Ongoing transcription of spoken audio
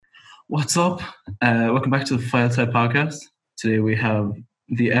What's up? Welcome back to the File Type Podcast. Today we have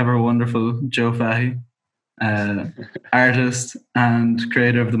the ever wonderful Joe Fahy, artist and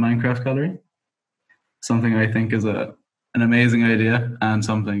creator of the Minecraft gallery. Something I think is an amazing idea and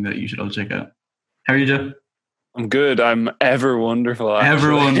something that you should all check out. How are you, Joe? I'm good. I'm ever wonderful. Actually.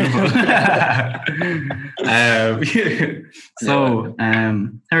 Ever wonderful. How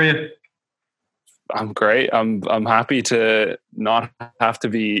are you? I'm great. I'm happy to not have to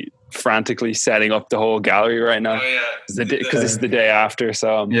be frantically setting up the whole gallery right now. Because it's the day after.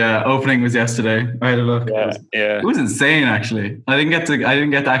 So yeah, opening was yesterday. I had a look. Yeah. It was insane. Actually, I didn't get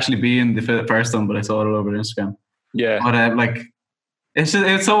to actually be in the first one, but I saw it all over Instagram. Yeah. But it's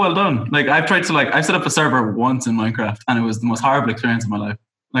so well done. Like I've set up a server once in Minecraft, and it was the most horrible experience of my life.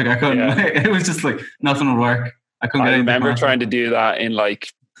 Like I couldn't. Yeah. It was just like nothing would work. I couldn't. I remember trying to do that in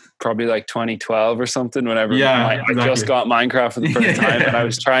probably 2012 or something. Whenever I just got Minecraft for the first time, and I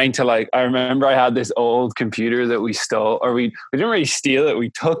was trying to I remember I had this old computer that we stole, or we didn't really steal it.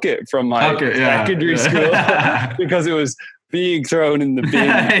 We took it from my secondary school because it was being thrown in the bin.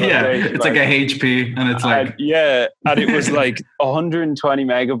 It's like a HP, and it's like and it was 120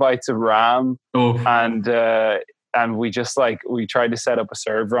 megabytes of RAM, and we just we tried to set up a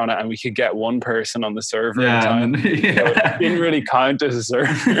server on it, and we could get one person on the server at a time. So it didn't really count as a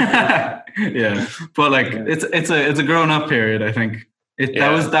server. But it's a grown up period. I think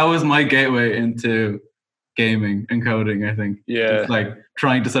that was my gateway into gaming and coding. I think it's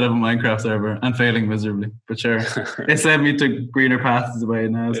trying to set up a Minecraft server and failing miserably, but sure, it led me to greener paths away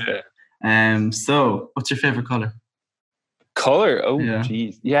now. So what's your favorite color? Color? Oh,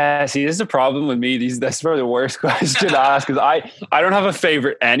 geez. Yeah, see, this is a problem with me. That's probably the worst question to ask, because I don't have a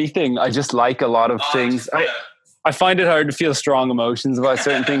favorite anything. I just like a lot of things. I find it hard to feel strong emotions about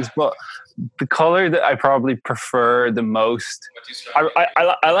certain things, but the color that I probably prefer the most,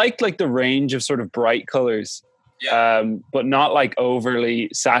 I like the range of sort of bright colors, but not overly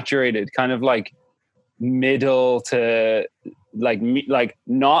saturated, kind of middle to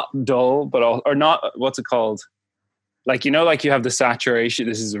not dull, but or not, what's it called? You have the saturation.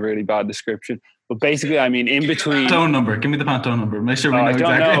 This is a really bad description, but basically, I mean, in between. Pantone number. Give me the Pantone number. Make sure we know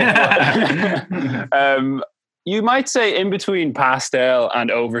exactly. Know, you might say in between pastel and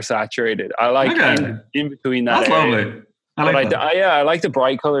oversaturated. I like in between that. That's lovely. I like the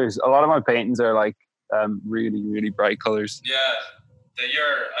bright colors. A lot of my paintings are really, really bright colors. Yeah,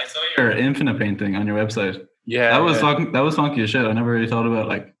 I saw your infinite painting on your website. Yeah, that was funky as shit. I never really thought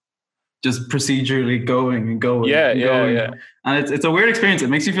about just procedurally going and going. Yeah. And it's a weird experience. It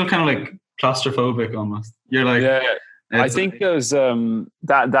makes you feel kind of claustrophobic almost. You're I think those them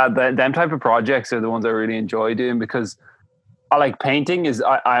type of projects are the ones I really enjoy doing, because I like painting is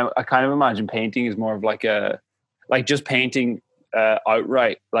I kind of imagine painting is more of just painting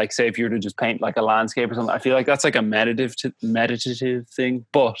outright. Say if you were to just paint a landscape or something, I feel like that's a meditative thing.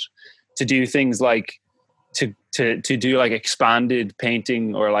 But to do things to do expanded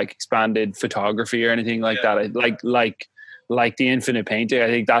painting or expanded photography or anything that, like the infinite painting, I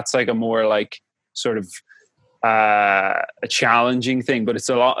think that's a more sort of a challenging thing, but it's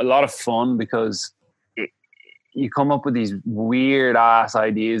a lot of fun, because you come up with these weird ass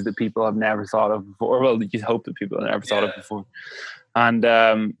ideas that people have never thought of before. Well, you hope that people have never thought of before. And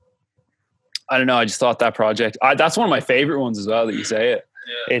I don't know, I just thought that project, that's one of my favorite ones as well, that you say it.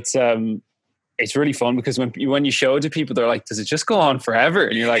 It's really fun, because when you show it to people, they're like, does it just go on forever?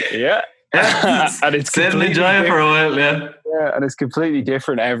 And you're like, yeah. And it's completely enjoy it for a while, yeah, and it's completely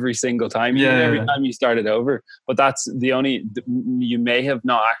different every single time. Every time you start it over. But that's you may have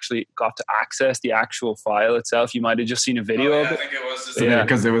not actually got to access the actual file itself. You might have just seen a video of it. I think it was just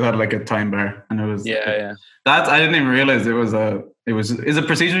because it was at a time bar, and it was That's I didn't even realize is it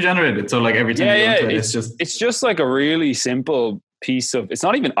procedure generated? So every time you go into it's just a really simple piece of, it's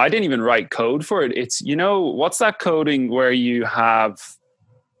not even, I didn't even write code for it. It's, what's that coding where you have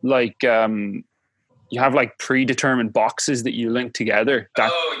predetermined boxes that you link together.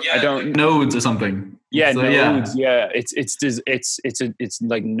 I don't, nodes or something. Yeah, so, nodes. Yeah, it's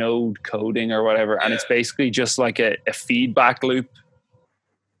like node coding or whatever, and it's basically just a feedback loop.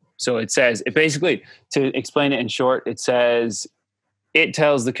 So it basically, to explain it in short, it says it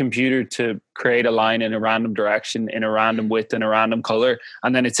tells the computer to create a line in a random direction, in a random width, and a random color.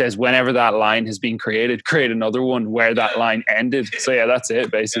 And then it says whenever that line has been created, create another one where that line ended. So yeah, that's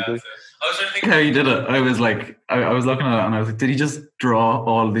it basically. I was trying to think how you did it. I was I was looking at it and I was like, did he just draw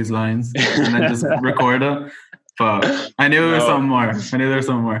all these lines and then just record it? But I knew there was something more.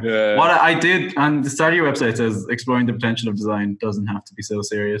 Yeah. What I did on the start of your website says exploring the potential of design doesn't have to be so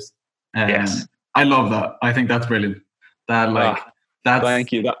serious. Yes. I love that. I think that's brilliant. That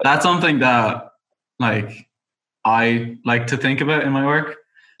Thank you. That's something that like I like to think about in my work.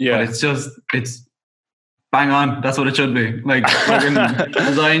 Yeah. But it's bang on. That's what it should be. Like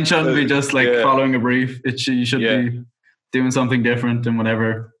design shouldn't be just like following a brief. You should be doing something different in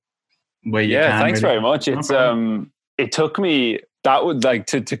whatever way you can. Yeah, thanks very much. It's it took me that would like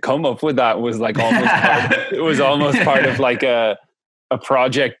to come up with that was like almost it was almost part of like a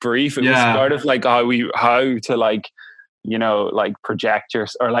project brief. It was part of like how to like, you know, like project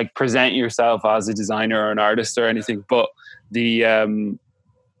or like present yourself as a designer or an artist or anything. But the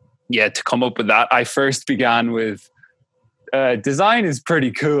to come up with that, I first began with design is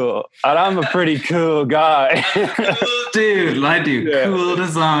pretty cool, and I'm a pretty cool guy. Dude, I do cool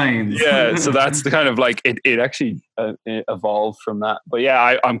designs. Yeah, so that's the kind of like it actually it evolved from that. But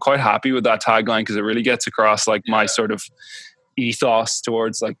yeah, I'm quite happy with that tagline because it really gets across like my sort of ethos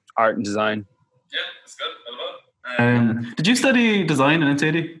towards like art and design. Yeah, it's good. I love it. Did you study design in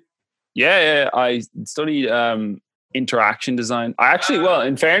NCAD? Yeah, I studied interaction design. I actually, well,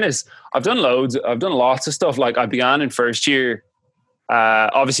 in fairness, I've done lots of stuff. Like I began in first year.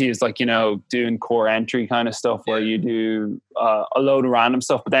 Obviously, it's like, you know, doing core entry kind of stuff where you do a load of random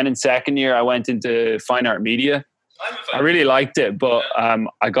stuff. But then in second year, I went into fine art media. I really liked it, but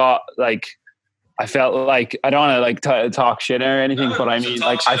I got like, I felt like, I don't want to like talk shit or anything, but I mean,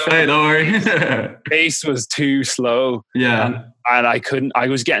 like I felt don't worry. pace was too slow. Yeah. And I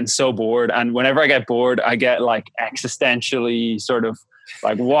was getting so bored. And whenever I get bored, I get like existentially sort of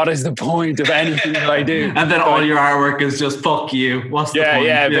like, what is the point of anything that I do? And then all your artwork is just fuck you. What's the point?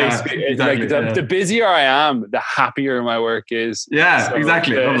 Yeah, basically. Exactly, like the busier I am, the happier my work is. Yeah, so,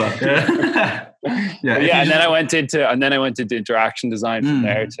 exactly. Love that. And then I went into interaction design from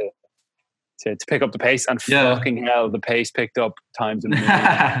there to pick up the pace, and fucking hell, the pace picked up times a million.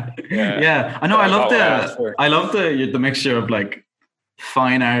 I know. I love the mixture of like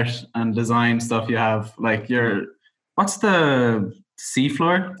fine art and design stuff you have. Like what's the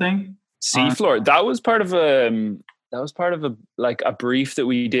seafloor thing? Seafloor. That was part of a like a brief that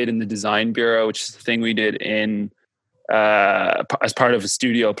we did in the design bureau, which is the thing we did in as part of a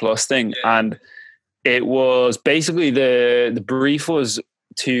Studio Plus thing, and it was basically the brief was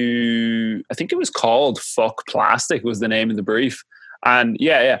to, I think it was called Fuck Plastic was the name of the brief. And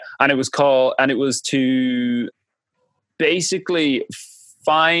and it was to basically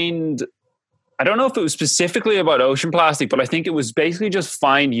find, I don't know if it was specifically about ocean plastic, but I think it was basically just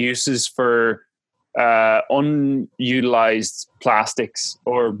find uses for unutilized plastics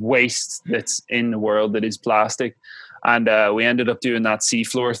or waste that's in the world that is plastic. And we ended up doing that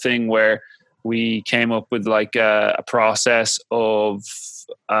seafloor thing where we came up with like a process of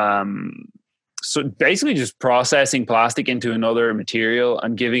so basically just processing plastic into another material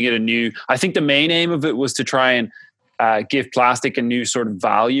and giving it a new, I think the main aim of it was to try and give plastic a new sort of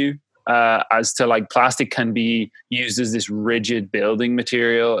value, as to like plastic can be used as this rigid building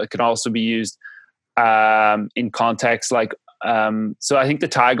material. It can also be used in context like so I think the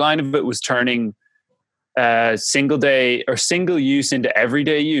tagline of it was turning single day or single use into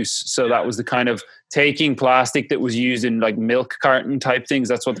everyday use. So that was the kind of taking plastic that was used in like milk carton type things.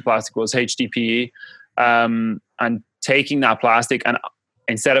 That's what the plastic was, HDPE. And taking that plastic and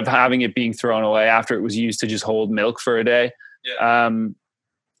instead of having it being thrown away after it was used to just hold milk for a day, it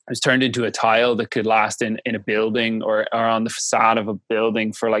was turned into a tile that could last in a building or on the facade of a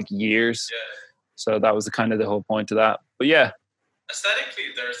building for like years. So that was the kind of the whole point of that. But yeah. Aesthetically,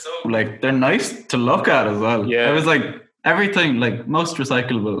 they're so like they're nice to look at as well. Yeah, it was like everything, like most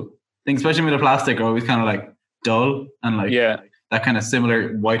recyclable things, especially with the plastic, are always kind of like dull and like that kind of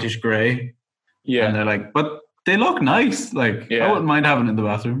similar whitish gray. Yeah, and they're like, but they look nice. Like I wouldn't mind having it in the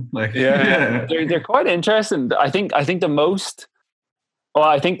bathroom. Like they're quite interesting. I think the most. Well,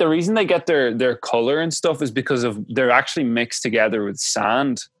 I think the reason they get their color and stuff is because of they're actually mixed together with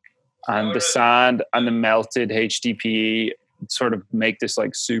sand, and the sand and the melted HDPE sort of make this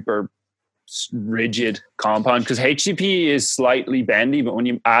like super rigid compound, because HDPE is slightly bendy, but when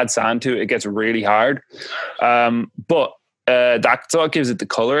you add sand to it, it gets really hard. But that's what gives it the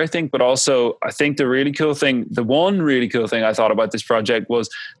color, I think. But also, I think the one really cool thing I thought about this project was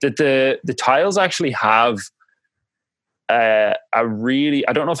that the tiles actually have a really,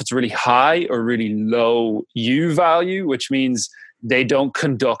 I don't know if it's really high or really low U value, which means they don't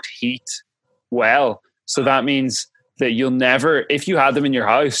conduct heat well. So that means that you'll never, if you had them in your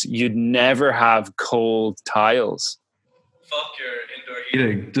house, you'd never have cold tiles. Fuck your indoor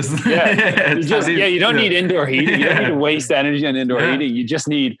heating. You don't need indoor heating. You don't need to waste energy on indoor heating. You just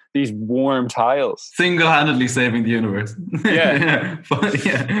need these warm tiles. Single-handedly saving the universe.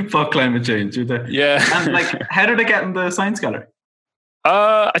 Fuck climate change. Yeah. And like, how did it get in the science gallery?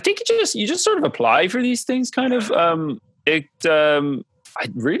 I think you just sort of apply for these things, kind of. I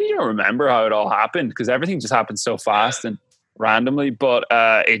really don't remember how it all happened because everything just happened so fast and randomly. But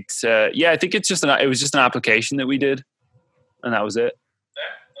I think it was just an application that we did, and that was it.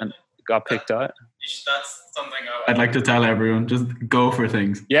 And it got picked out. That's something I'd like to tell everyone: just go for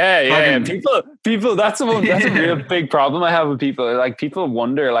things. Yeah. People. That's a real big problem I have with people. Like, people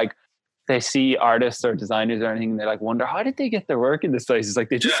wonder, like, they see artists or designers or anything, and they like wonder, how did they get their work in this place? It's like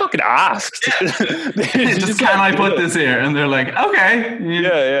they just fucking asked. just can I put this here? And they're like, okay,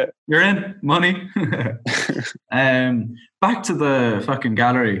 you're in, money. Back to the fucking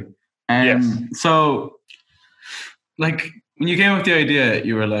gallery. So, like, when you came up with the idea,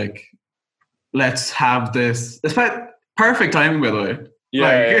 you were like, let's have this. It's perfect timing, by the way.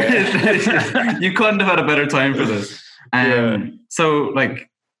 You couldn't have had a better time for this. So, like,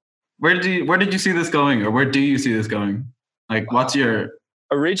 where did you see this going, or where do you see this going? Like, what's your...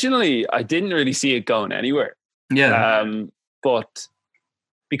 Originally, I didn't really see it going anywhere. But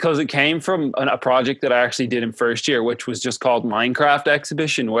because it came from a project that I actually did in first year, which was just called Minecraft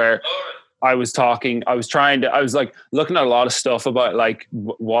Exhibition, where I was looking at a lot of stuff about, like,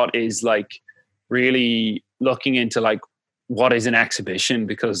 what is, like, really looking into, like, what is an exhibition,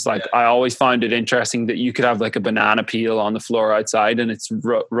 because, like, I always found it interesting that you could have, like, a banana peel on the floor outside and it's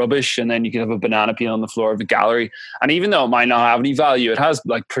rubbish, and then you could have a banana peel on the floor of a gallery, and even though it might not have any value, it has,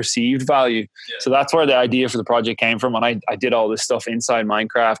 like, perceived value. So that's where the idea for the project came from, and I did all this stuff inside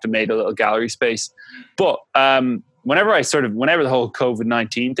Minecraft and made a little gallery space. But whenever the whole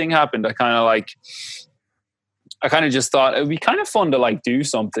COVID-19 thing happened, I kind of just thought it would be kind of fun to, like, do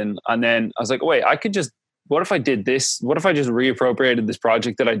something, and then I was like, wait, what if I did this? What if I just reappropriated this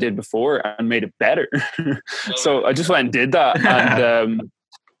project that I did before and made it better? So I just went and did that. And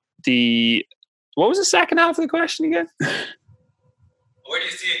what was the second half of the question again? Where do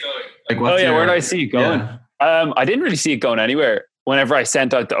you see it going? Like, where do I see it going? I didn't really see it going anywhere. Whenever I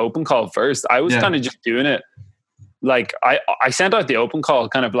sent out the open call first, I was kind of just doing it. Like, I sent out the open call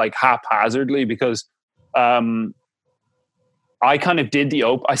kind of, like, haphazardly, because I kind of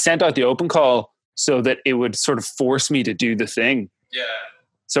I sent out the open call so that it would sort of force me to do the thing.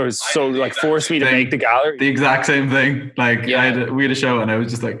 So force me to make the gallery. The exact same thing. Like, we had a show, and I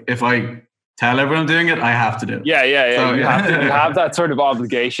was just like, if I tell everyone I'm doing it, I have to do it. So, you have that sort of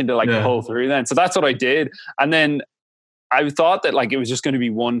obligation to, like, pull through then. So that's what I did. And then I thought that, like, it was just going to be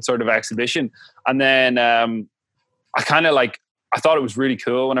one sort of exhibition. And then I kind of, like, I thought it was really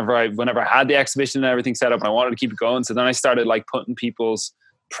cool whenever I had the exhibition and everything set up, and I wanted to keep it going. So then I started, like, putting people's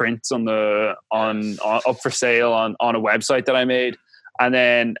prints on up for sale on a website that I made. And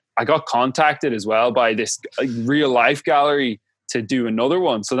then I got contacted as well by this real life gallery to do another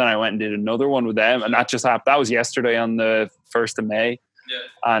one. So then I went and did another one with them, and that just happened. That was yesterday on the 1st of May.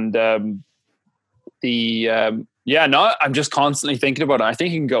 And I'm just constantly thinking about it. I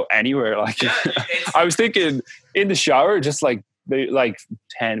think it can go anywhere. Like, I was thinking in the shower just like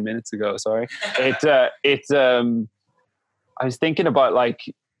 10 minutes ago. Sorry. I was thinking about, like,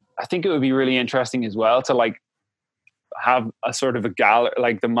 I think it would be really interesting as well to, like, have a sort of a gallery,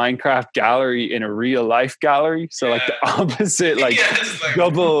 like the Minecraft gallery in a real life gallery. So like the opposite, like,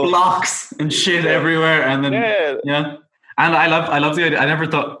 double blocks and shit everywhere. And then, And I love the idea. I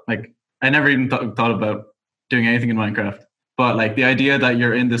never even thought about doing anything in Minecraft, but, like, the idea that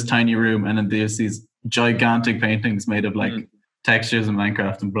you're in this tiny room and then there's these gigantic paintings made of, like, textures in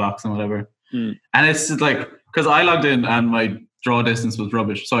Minecraft and blocks and whatever. And it's just, like, because I logged in and my draw distance was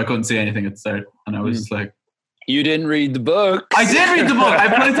rubbish, so I couldn't see anything at the start, and I was just like, you didn't read the book. I did read the book. I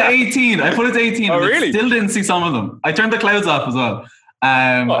put it to 18. Oh, really? Still didn't see some of them. I turned the clouds off as well.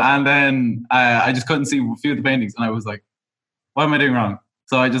 And then I just couldn't see a few of the paintings, and I was like, what am I doing wrong?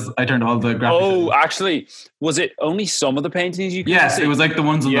 So I turned all the graphics. Oh, actually, was it only some of the paintings you could see? Yes, it was like the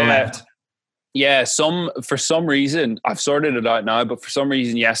ones on the left. Yeah, for some reason, I've sorted it out now, but for some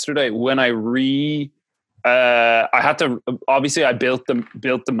reason yesterday when I had to, obviously I built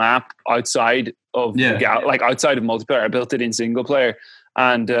the map outside of like outside of multiplayer. I built it in single player,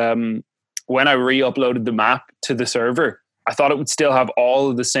 and when I re-uploaded the map to the server, I thought it would still have all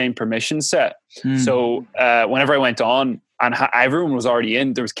of the same permissions set. So whenever I went on and everyone was already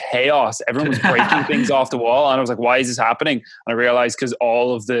in, there was chaos. Everyone was breaking things off the wall, and I was like, why is this happening? And I realized because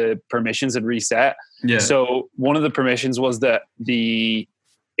all of the permissions had reset. So one of the permissions was that I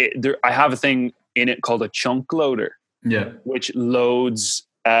have a thing in it called a chunk loader, which loads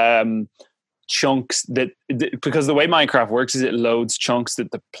chunks because the way Minecraft works is it loads chunks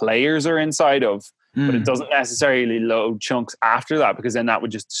that the players are inside of, but it doesn't necessarily load chunks after that, because then that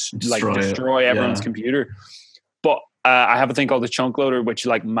would just destroy everyone's computer. But I have a thing called the chunk loader, which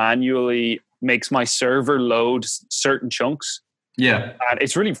like manually makes my server load certain chunks. Yeah. And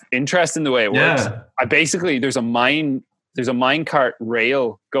it's really interesting the way it works. I basically, there's a minecart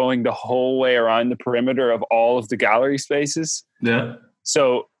rail going the whole way around the perimeter of all of the gallery spaces. Yeah.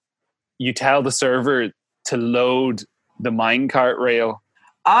 So you tell the server to load the minecart rail.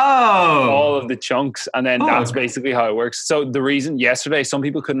 All of the chunks, and then that's basically how it works. So the reason yesterday some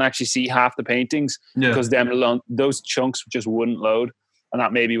people couldn't actually see half the paintings because those chunks just wouldn't load, and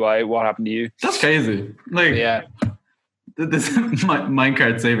that may be why what happened to you. That's crazy. Like, yeah, this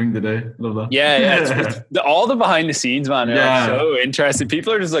minecart saving the day. Love that. Yeah. It's all the behind the scenes, man. Are so interesting.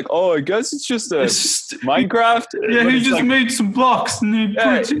 People are just like, oh, I guess it's just Minecraft. Yeah, he just made some blocks and he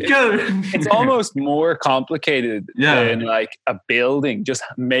put it together. It's almost more complicated than like a building. Just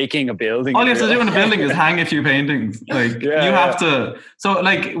making a building. All you have to do in a building is hang a few paintings. Like you have to. So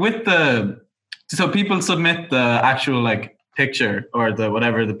like so people submit the actual like picture or the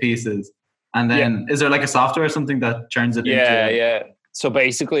whatever the piece is. And then is there like a software or something that turns it into? Yeah. So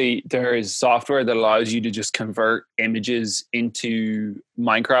basically there is software that allows you to just convert images into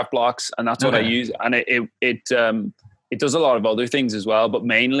Minecraft blocks. And that's what I use. And it does a lot of other things as well. But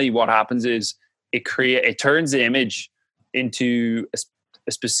mainly what happens is it turns the image into a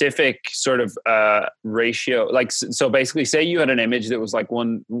specific sort of ratio. Like, so basically say you had an image that was like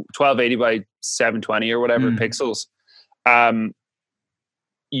 1280 by 720 or whatever pixels.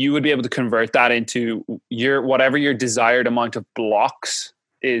 You would be able to convert that into whatever your desired amount of blocks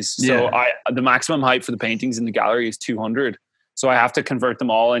is. So the maximum height for the paintings in the gallery is 200. So I have to convert them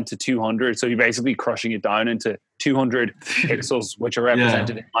all into 200. So you're basically crushing it down into 200 pixels, which are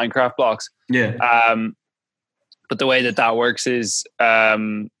represented in Minecraft blocks. Yeah. But the way that works is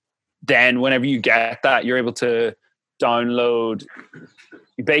then whenever you get that, you're able to download.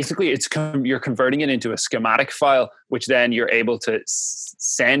 Basically, you're converting it into a schematic file, which then you're able to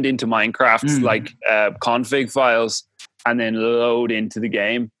send into Minecraft like config files, and then load into the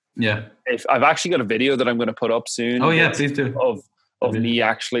game. Yeah, I've actually got a video that I'm going to put up soon. Oh yeah, please do. Of me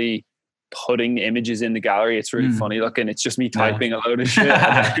actually putting images in the gallery. It's really funny looking. It's just me typing a load of shit.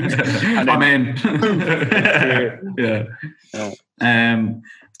 And then,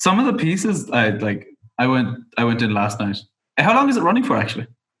 some of the pieces I went in last night. How long is it running for actually?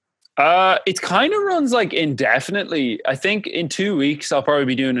 It kind of runs like indefinitely. I think in 2 weeks I'll probably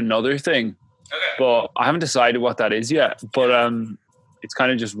be doing another thing. Okay. But I haven't decided what that is yet. But it's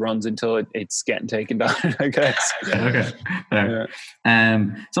kind of just runs until it's getting taken down, I guess. Okay. Yeah.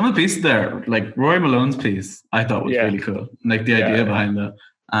 Some of the pieces there, like Roy Malone's piece, I thought was really cool. Like the idea behind that.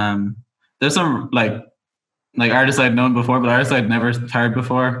 There's some like artists I'd known before, but artists I'd never heard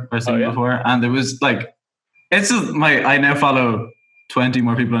before or seen before. And there was like, it's just I now follow 20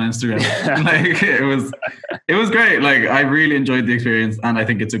 more people on Instagram. Like it was great. Like I really enjoyed the experience and I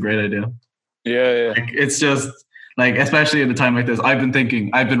think it's a great idea. Yeah. Like, it's just like, especially at a time like this, I've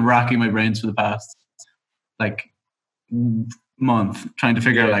been racking my brains for the past like month trying to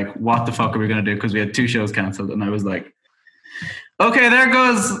figure out like what the fuck are we going to do, because we had 2 shows cancelled and I was like, okay, there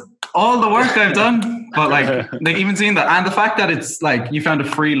goes all the work I've done. But like even seeing that, and the fact that it's like you found a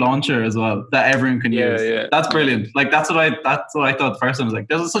free launcher as well that everyone can use. Yeah. That's brilliant. Like that's what I thought the first time. I was like,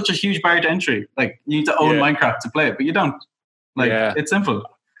 there's such a huge barrier to entry. Like you need to own Minecraft to play it, but you don't. Like it's simple.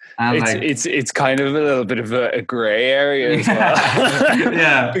 And it's kind of a little bit of a gray area as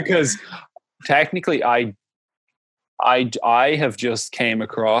well. Because technically I have just came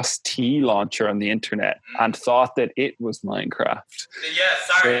across T Launcher on the internet and thought that it was Minecraft.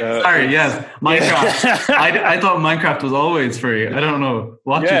 Yeah, sorry, yes, Minecraft. I thought Minecraft was always free. I don't know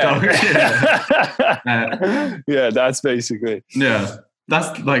what you're talking about. Yeah, that's basically. Yeah,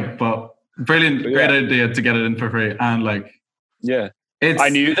 that's like, but brilliant, great idea to get it in for free, and like, I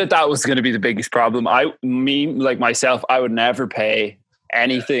knew that was going to be the biggest problem. Myself, I would never pay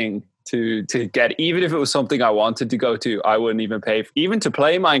anything to get, even if it was something I wanted to go to, I wouldn't even pay. Even to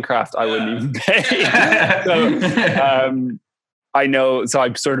play Minecraft, I wouldn't even pay. So, I know, so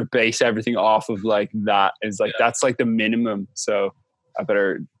I sort of base everything off of like that. It's like that's like the minimum. So I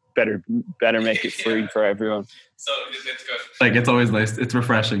better make it free for everyone. So it's good. Like it's always nice. It's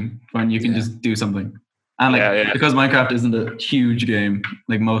refreshing when you can just do something. And like because Minecraft isn't a huge game,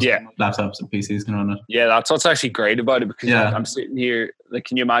 like most laptops and PCs can run it. Yeah, that's what's actually great about it, because I'm sitting here, like,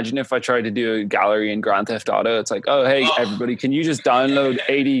 can you imagine if I tried to do a gallery in Grand Theft Auto? It's like, oh, hey, everybody, can you just download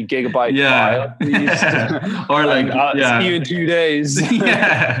 80 gigabyte file, please? Or like, see you in 2 days.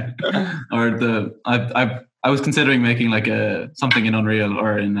 Or I was considering making like something in Unreal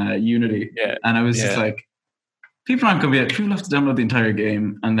or in Unity, and I was just like, people aren't going to be. People have to download the entire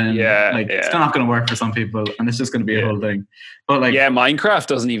game, and then it's still not going to work for some people, and it's just going to be a whole thing. But like, Minecraft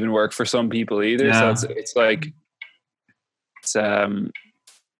doesn't even work for some people either. So it's like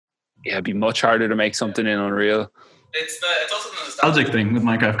it'd be much harder to make something in Unreal. It's also the nostalgic thing with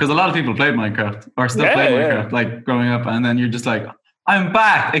Minecraft, because a lot of people played Minecraft or still play Minecraft, like growing up, and then you're just like, I'm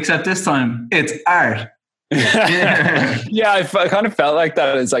back, except this time it's art. I kind of felt like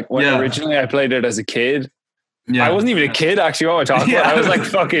that. It's like when originally I played it as a kid. I wasn't even a kid, actually. What am I talking about? I was like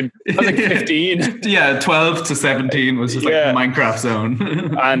 15. 12 to 17 was just like Minecraft zone.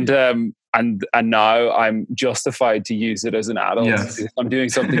 And now I'm justified to use it as an adult. Yes. I'm doing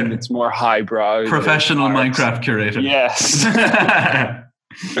something that's more highbrow. Professional Minecraft curator. Yes.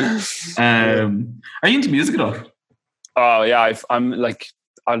 Are you into music at all? Oh yeah, you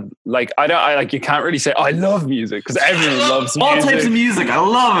can't really say I love music, because everyone loves music. All types of music, I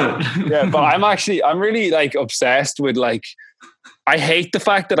love it. Yeah, but I'm really like obsessed with like, I hate the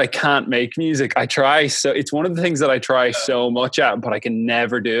fact that I can't make music. I try, so it's one of the things that I try so much at, but I can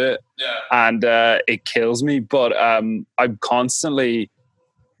never do it. Yeah. And it kills me. But I'm constantly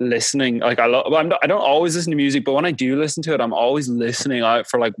listening. Like I don't always listen to music, but when I do listen to it, I'm always listening out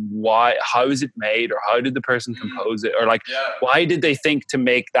for like how is it made, or how did the person compose it, or like why did they think to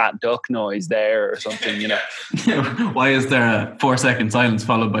make that duck noise there or something, you know? Why is there a 4-second silence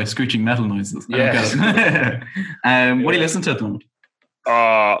followed by screeching metal noises? Yes. What do you listen to at the moment?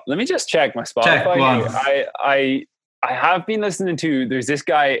 Let me just check my Spotify. I have been listening to, there's this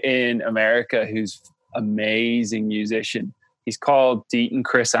guy in America who's amazing musician. He's called Deaton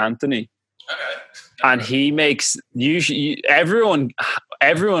Chris Anthony. Okay. And he makes, usually everyone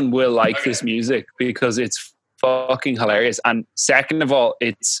will like this music because it's fucking hilarious. And second of all,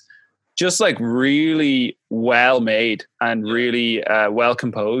 it's just like really well made and really well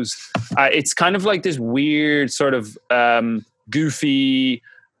composed. It's kind of like this weird sort of goofy,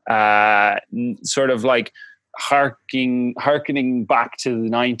 sort of like harkening back to the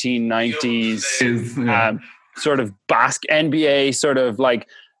 1990s, sort of NBA, sort of like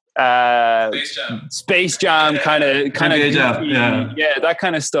Space Jam kind of that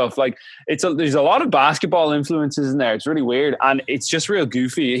kind of stuff. Like there's a lot of basketball influences in there. It's really weird, and it's just real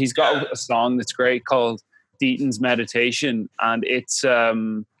goofy. He's got a song that's great called Deaton's Meditation, and it's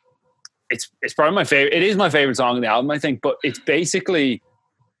probably my favorite. It is my favorite song on the album, I think. But it's basically,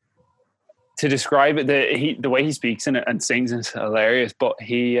 to describe it, the way he speaks in it and sings is hilarious. But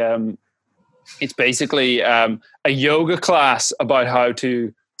it's basically a yoga class about how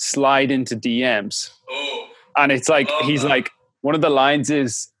to slide into DMs. Oh. And it's like, he's like, one of the lines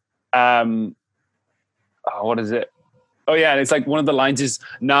is, what is it? Oh yeah. And it's like, one of the lines is,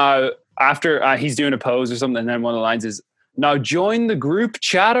 now after he's doing a pose or something, and then one of the lines is, now join the group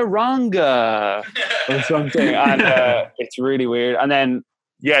Chaturanga or something. And it's really weird. And then,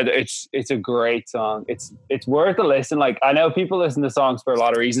 yeah, it's a great song. It's worth a listen. Like, I know people listen to songs for a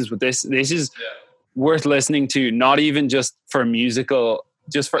lot of reasons, but this is worth listening to, not even just for musical,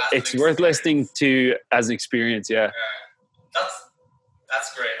 it's worth listening to as an experience. Yeah.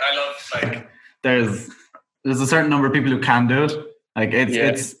 That's great. I love, like, there's a certain number of people who can do it. Like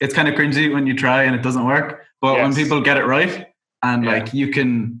it's kind of cringy when you try and it doesn't work, but when people get it right, and like you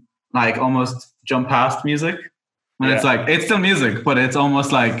can like almost jump past music. And it's like, it's still music, but it's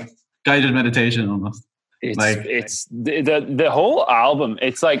almost like guided meditation almost. It's the whole album.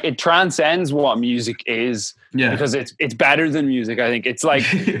 It's like, it transcends what music is, because it's better than music. I think it's like,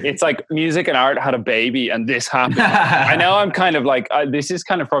 it's like music and art had a baby and this happened. I know I'm kind of like, this is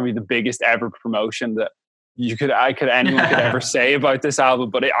kind of probably the biggest ever promotion that anyone could ever say about this album.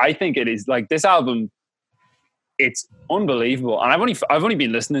 But I think it is like, this album, it's unbelievable. And I've only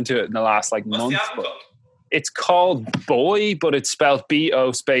been listening to it in the last like month. It's called Boy, but it's spelled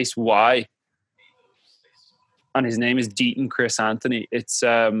BO space Y. And his name is Deaton Chris Anthony. It's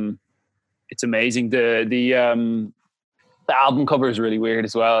amazing. The album cover is really weird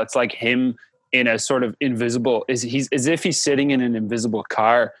as well. It's like him in a sort of invisible, he's as if he's sitting in an invisible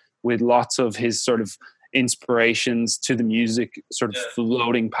car with lots of his sort of inspirations to the music sort of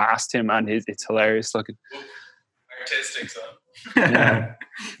floating past him, and it's hilarious looking. Artistic stuff. Yeah.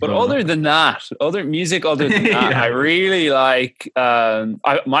 But other than that, I really like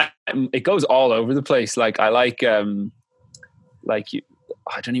it goes all over the place. Like I like I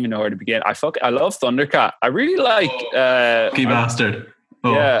don't even know where to begin. I love Thundercat. I really like bastard.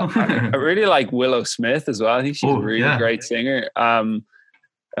 Oh. Yeah, I really like Willow Smith as well. I think she's a really great singer.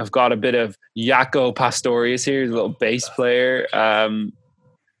 I've got a bit of Jaco Pastorius here, a little bass player.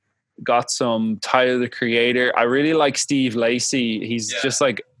 Got some Tyler the Creator. I really like Steve Lacy. He's just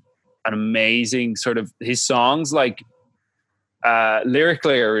like an amazing sort of, his songs like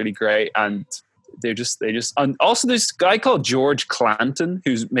lyrically are really great, and they just and also this guy called George Clanton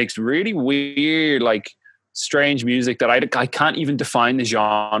who makes really weird, like strange music that I can't even define the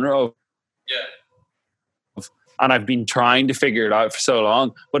genre of. Yeah. And I've been trying to figure it out for so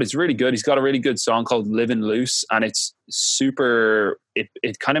long, but it's really good. He's got a really good song called Living Loose, and it's super,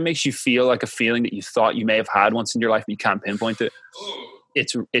 it kind of makes you feel like a feeling that you thought you may have had once in your life, but you can't pinpoint it.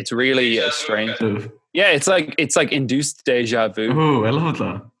 It's really strange. Yeah, it's like induced deja vu. Oh, I love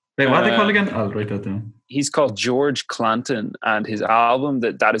that. Wait, what are they called again? I'll write that down. He's called George Clanton, and his album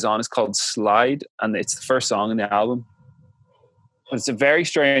that is on is called Slide, and it's the first song in the album. But it's a very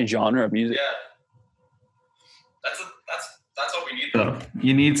strange genre of music. Yeah. That's what we need. So,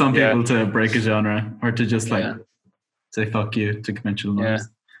 you need some people to break a genre, or to just like say fuck you to conventional norms.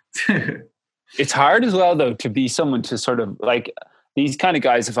 Yeah. It's hard as well though to be someone to sort of like, these kind of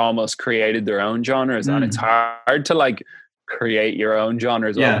guys have almost created their own genres, and it's hard to like create your own genre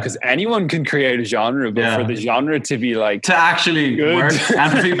as well, because anyone can create a genre, but for the genre to be like to actually good. Work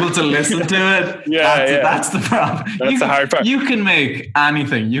and for people to listen to it, that's the problem. That's the hard part. You can make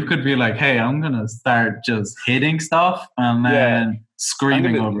anything. You could be like, hey, I'm gonna start just hitting stuff and then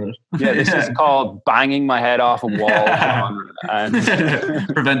screaming over it. Yeah, this is called banging my head off a wall genre and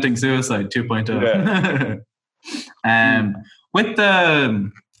preventing suicide 2.0. With the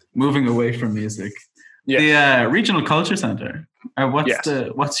moving away from music, the Regional Culture Center. What's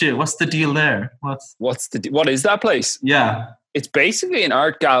the deal there? What is that place? Yeah, it's basically an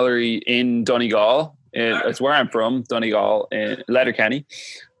art gallery in Donegal. It's where I'm from, Donegal in Letterkenny,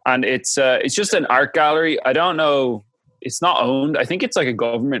 and it's just an art gallery. I don't know. It's not owned. I think it's like a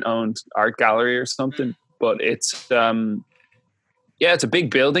government-owned art gallery or something. But it's it's a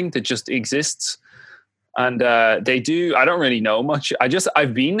big building that just exists. And they do, I don't really know much.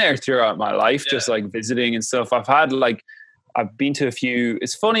 I've been there throughout my life, just like visiting and stuff. I've been to a few.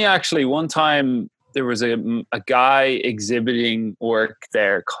 It's funny, actually, one time there was a guy exhibiting work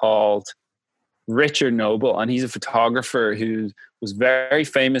there called Richard Noble, and he's a photographer who was very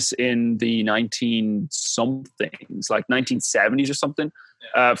famous in the 19-somethings, like 1970s or something,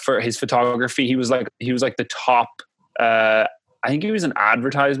 for his photography. He was like the top, I think he was an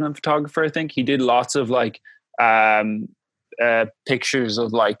advertisement photographer. I think he did lots of like pictures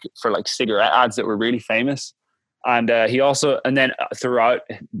of like for like cigarette ads that were really famous. And then throughout,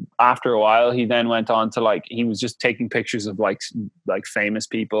 after a while, he then went on to like, he was just taking pictures of like famous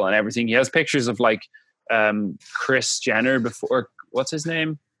people and everything. He has pictures of like Kris Jenner before, what's his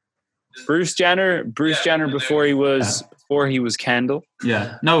name? Bruce Jenner before he was Kendall.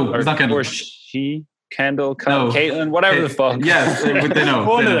 Yeah. No, it's not Kendall. Kendall, Caitlyn, whatever the fuck. Yes, they know.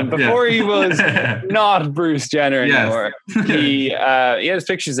 One of them. Before he was not Bruce Jenner anymore. He has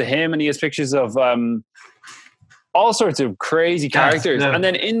pictures of him, and he has pictures of all sorts of crazy characters. And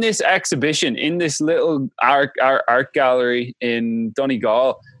then in this exhibition, in this little art gallery in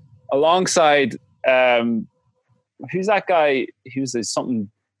Donegal, alongside who's that guy? He was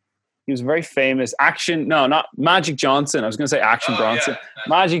very famous. Not Magic Johnson. I was going to say Action Bronson. Yeah.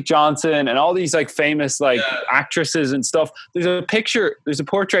 Magic Johnson and all these like famous like actresses and stuff. There's a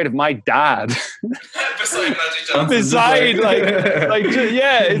portrait of my dad. Beside Magic Johnson.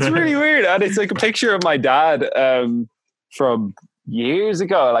 It's really weird. And it's like a picture of my dad from years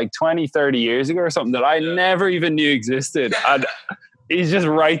ago, like 20, 30 years ago or something that I never even knew existed. And he's just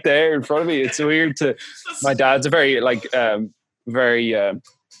right there in front of me. It's weird my dad's a very like,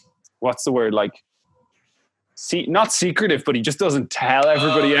 what's the word? Like, not secretive, but he just doesn't tell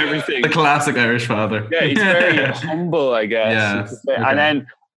everybody everything. The classic Irish father. Yeah, he's very humble, I guess. Yeah. Okay. And then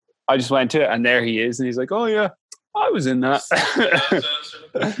I just went to it, and there he is, and he's like, "Oh yeah, I was in that."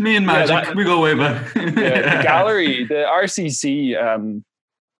 Me and Magic, we go way back. The gallery, the RCC,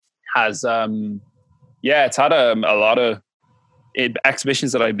 has it's had a lot of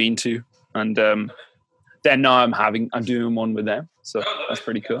exhibitions that I've been to, and then now I'm doing one with them. So that's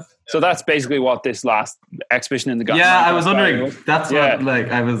pretty cool. So that's basically what this last exhibition in the gallery. Yeah, I was wondering. That's what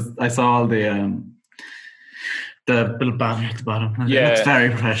I saw all the little banner at the bottom. It's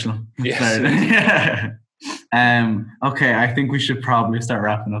very professional. Yes. Okay, I think we should probably start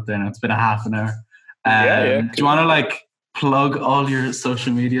wrapping up there now. It's been a half an hour. Cool. Do you want to like plug all your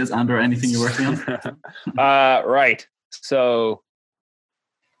social medias and or anything you're working on? Right. So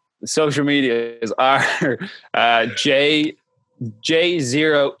the social medias are J0E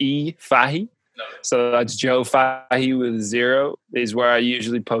Fahy. So that's Joe Fahy with 0 is where I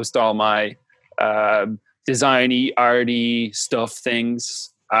usually post all my designy, arty stuff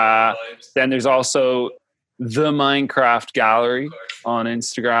things. Then there's also the Minecraft Gallery on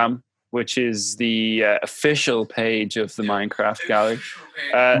Instagram. which is the official page of the Minecraft gallery.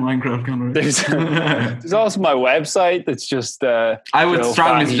 Minecraft gallery. There's also my website that's just I would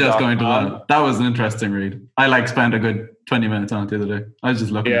strongly suggest going to that. That was an interesting read. I spent a good 20 minutes on it the other day. I was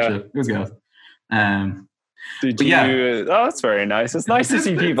just looking at shit. It was good. Did you? Oh, that's very nice. It's nice to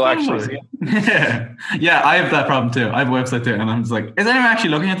see people actually see it. Yeah, I have that problem too. I have a website too, and I'm just like, is anyone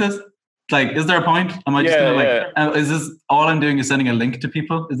actually looking at this? Like, is there a point? Am I just gonna is this all I'm doing is sending a link to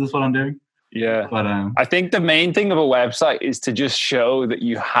people? Is this what I'm doing? Yeah. But I think the main thing of a website is to just show that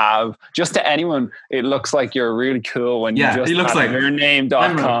you have, just to anyone, it looks like you're really cool when you just looks like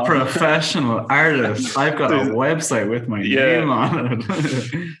yourname.com. I'm a professional artist. I've got a website with my name on it.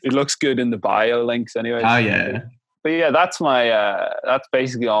 It looks good in the bio links anyway. Oh yeah. But yeah, that's my that's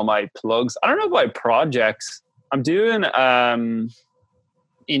basically all my plugs. I don't know about projects. I'm doing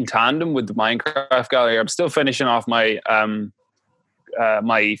in tandem with the Minecraft gallery. I'm still finishing off my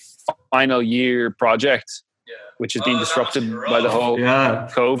my final year project, which has been disrupted by the whole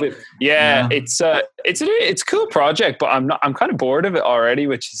COVID. It's a cool project, but I'm kind of bored of it already,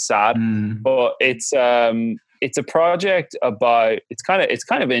 which is sad. But it's a project about it's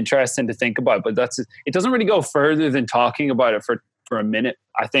kind of interesting to think about, but it doesn't really go further than talking about it for a minute.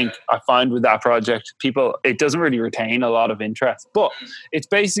 I think I find with that project, it doesn't really retain a lot of interest, but it's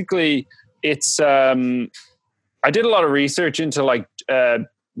basically I did a lot of research into like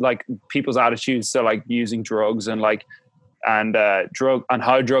people's attitudes to like using drugs and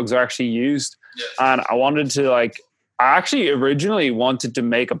how drugs are actually used. And I wanted to I actually originally wanted to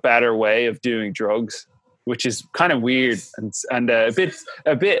make a better way of doing drugs, which is kind of weird and a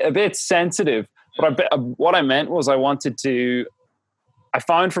bit sensitive. But what I meant was I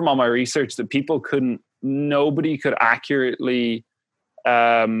found from all my research that nobody could accurately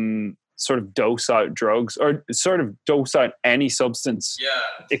sort of dose out drugs or sort of dose out any substance. Yeah.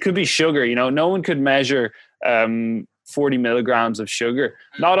 It could be sugar, no one could measure 40 milligrams of sugar.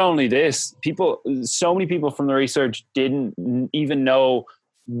 Not only this, so many people from the research didn't even know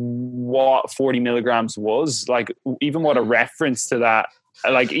what 40 milligrams was, like even what a reference to that,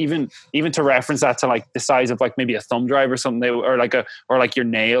 like even to reference that to like the size of like maybe a thumb drive or something, or like your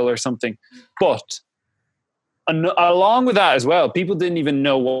nail or something. But along with that as well, people didn't even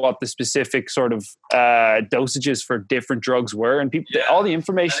know what the specific sort of dosages for different drugs were, and all the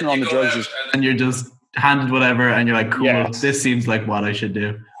information on the drugs and you're just handed whatever, and you're like, cool, this seems like what I should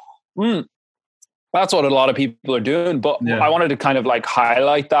do. That's what a lot of people are doing, but I wanted to kind of like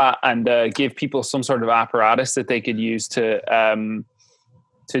highlight that and give people some sort of apparatus that they could use to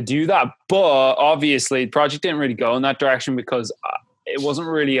do that. But obviously, the project didn't really go in that direction because it wasn't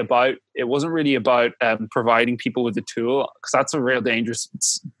really about providing people with the tool, because that's a real dangerous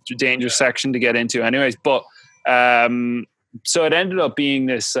section to get into anyways. But so it ended up being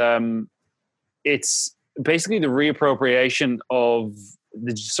this it's basically the reappropriation of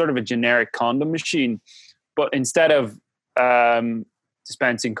the sort of a generic condom machine, but instead of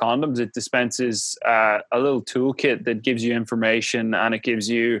dispensing condoms, it dispenses a little toolkit that gives you information, and it gives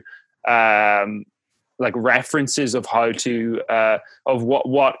you like references of how to of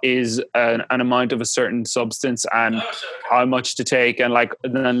what is an amount of a certain substance and how much to take, and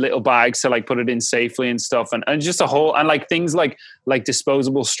then little bags to like put it in safely and stuff, and just a whole, and like things like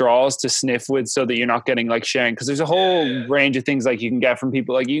disposable straws to sniff with, so that you're not getting like sharing, because there's a whole range of things like you can get from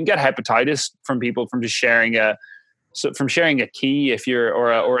people, like you can get hepatitis from people from just sharing a key if you're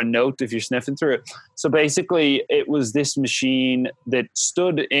or a note if you're sniffing through it. So basically, it was this machine that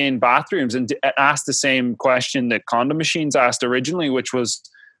stood in bathrooms and asked the same question that condom machines asked originally, which was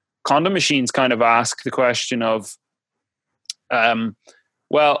condom machines kind of ask the question of,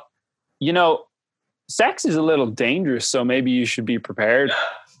 well, sex is a little dangerous, so maybe you should be prepared.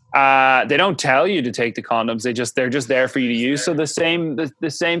 They don't tell you to take the condoms; they're just there for you to use. So the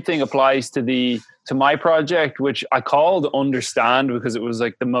same thing applies to my project, which I called Understand because it was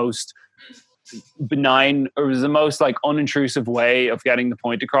like the most benign, or it was the most like unintrusive way of getting the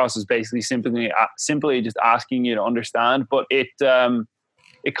point across, is basically simply just asking you to understand. But it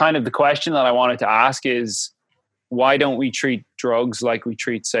kind of, the question that I wanted to ask is, why don't we treat drugs like we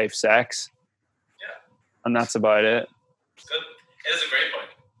treat safe sex? Yeah. And that's about it. Good. It is a great point.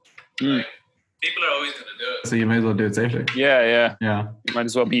 Like, people are always going to do it. So you may as well do it safely. Yeah. You might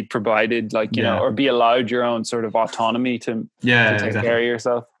as well be provided, like, you know, or be allowed your own sort of autonomy to take care of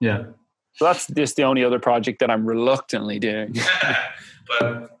yourself. Yeah. So that's just the only other project that I'm reluctantly doing.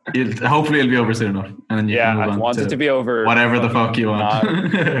 But hopefully it'll be over soon enough. And then you can move on. I want it to be over. Whatever the fuck you want.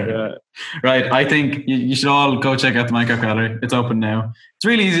 Right. I think you should all go check out the Minecraft Gallery. It's open now. It's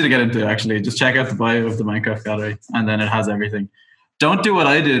really easy to get into, actually. Just check out the bio of the Minecraft Gallery, and then it has everything. don't do what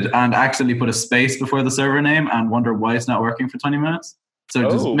I did and accidentally put a space before the server name and wonder why it's not working for 20 minutes. So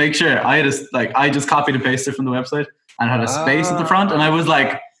just make sure I just copied and pasted from the website and had a space at the front, and I was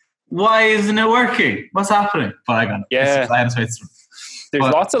like, why isn't it working? What's happening? But I got it. Yeah. I had a space. There's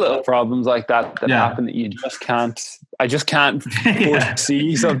lots of little problems like that happen that you just can't. I just can't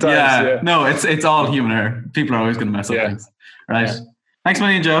foresee sometimes. Yeah. No, it's all human error. People are always going to mess up things. Right. Yeah. Thanks a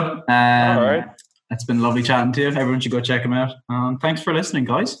million, Joe. All right. It's been lovely chatting to you. Everyone should go check him out. Thanks for listening,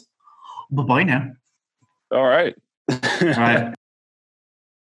 guys. Bye-bye now. All right. All right.